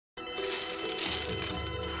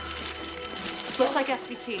Looks like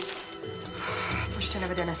SVT. Pushed in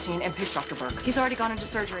adenosine and picked Dr. Burke. He's already gone into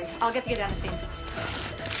surgery. I'll get the adenosine.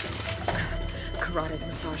 Carotid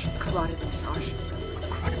massage. Carotid massage.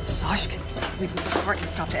 Carotid massage can relieve the heart and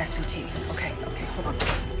stop the SVT. Okay, hold on,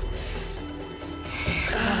 please.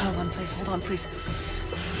 Hold on, please. Hold on, please.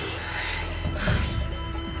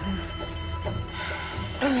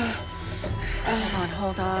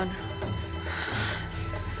 Hold on.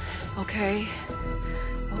 Okay.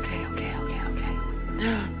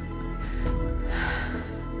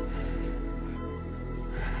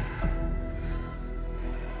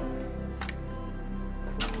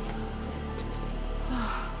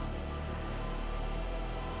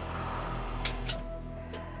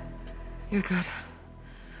 You're good.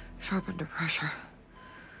 Sharp under pressure.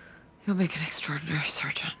 You'll make an extraordinary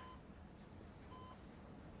surgeon.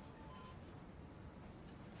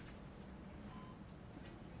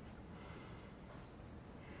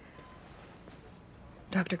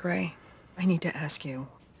 Dr. Gray, I need to ask you,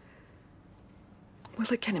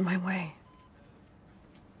 will it get in my way?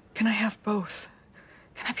 Can I have both?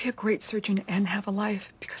 Can I be a great surgeon and have a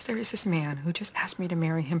life? Because there is this man who just asked me to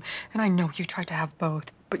marry him, and I know you tried to have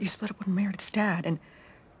both, but you split up with Meredith's dad, and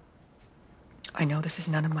I know this is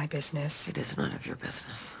none of my business. It is none of your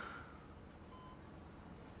business.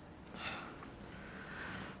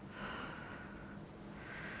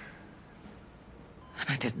 And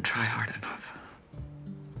I didn't try hard enough.